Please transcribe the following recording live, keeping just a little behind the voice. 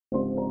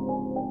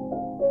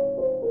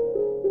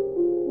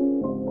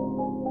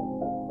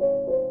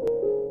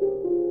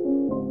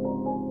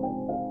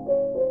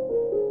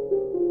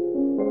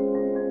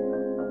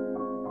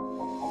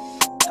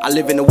I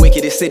live in the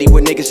wickedest city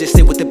where niggas just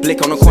sit with the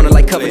blick on the corner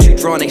like Coventry,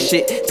 drawing they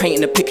shit,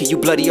 painting a pic of you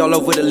bloody all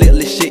over the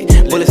littlest shit.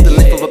 Bullets the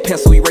length of a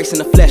pencil, erasing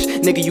the flesh.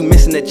 Nigga, you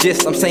missing the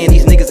gist. I'm saying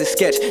these niggas is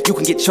sketch. You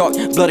can get chalk,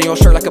 bloody on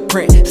shirt like a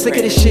print. Sick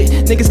of this shit,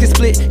 niggas get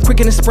split, quick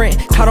in the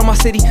sprint. Hot on my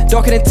city,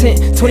 darker than tint,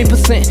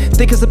 20%,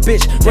 thick as a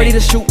bitch, ready to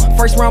shoot.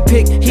 First round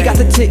pick, he got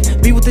the tick.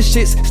 Be with the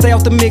shits, stay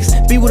off the mix.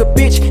 Be with a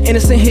bitch,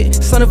 innocent hit,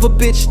 son of a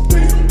bitch.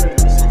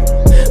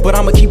 But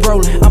I'ma keep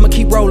rolling,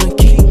 keep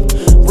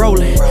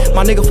rolling.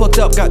 My nigga fucked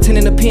up, got 10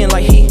 in the pen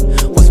like he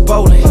was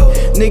bowling.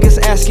 Niggas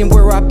asking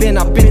where I've been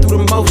through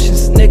the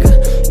motions,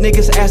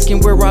 Niggas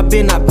asking where I've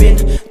been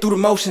through the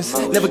motions.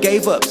 Never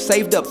gave up,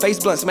 saved up, face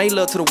blunts, made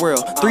love to the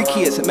world. 3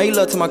 kids, made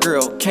love to my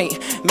girl. Can't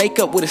make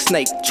up with a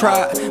snake.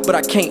 Tried, but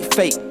I can't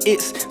fake.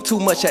 It's too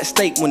much at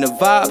stake. When the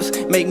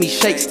vibes make me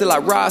shake, still I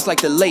rise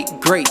like the late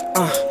great.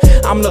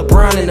 I'm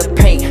LeBron in the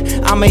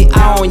paint. I'm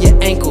AI on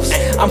your ankles.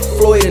 I'm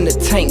Floyd in the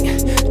tank.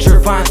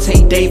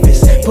 Gervonta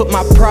Davis. Put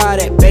my pride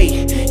at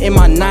bay. In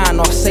my 9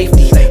 off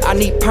safety. I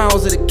need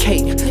pounds of the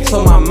cake.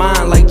 So my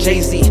mind like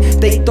Jay-Z.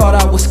 They thought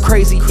I was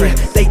crazy, yeah.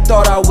 They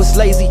thought I was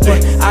lazy, yeah.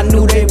 I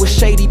knew they was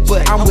shady,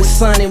 but I'm with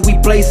Sun and we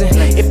blazing.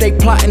 If they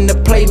plotting to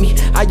play me,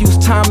 I use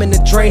timing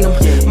to drain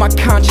them. My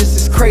conscience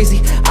is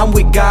crazy. I'm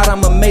with God,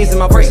 I'm amazing.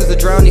 My verses are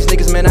drown these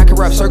niggas, man. I can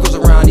wrap circles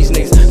around these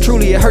niggas.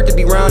 Truly it hurt to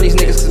be around these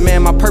niggas, cause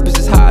man, my purpose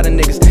is higher than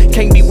niggas.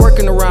 Can't be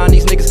working around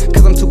these niggas,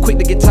 cause I'm too quick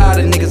to get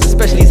tired of niggas.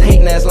 Especially these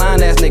hating ass,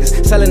 lying ass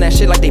niggas. Selling that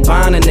shit like they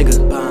buying a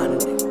nigga.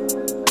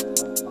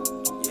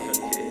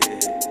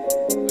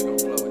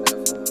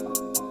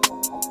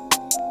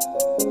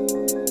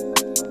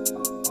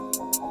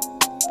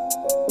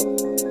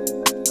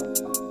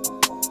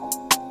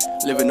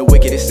 Live in the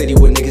wickedest city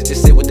where niggas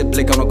just sit with the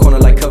blick on the corner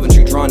like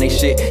Coventry, drawing they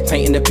shit,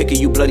 painting a pic of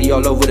you bloody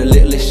all over the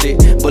littlest shit.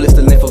 Bullets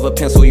the length of a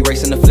pencil,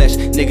 erasing the flesh.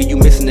 Nigga, you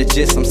missing the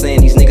gist. I'm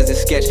saying these niggas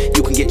is sketch.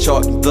 You can get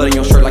chalk, blood in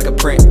your shirt like a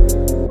print.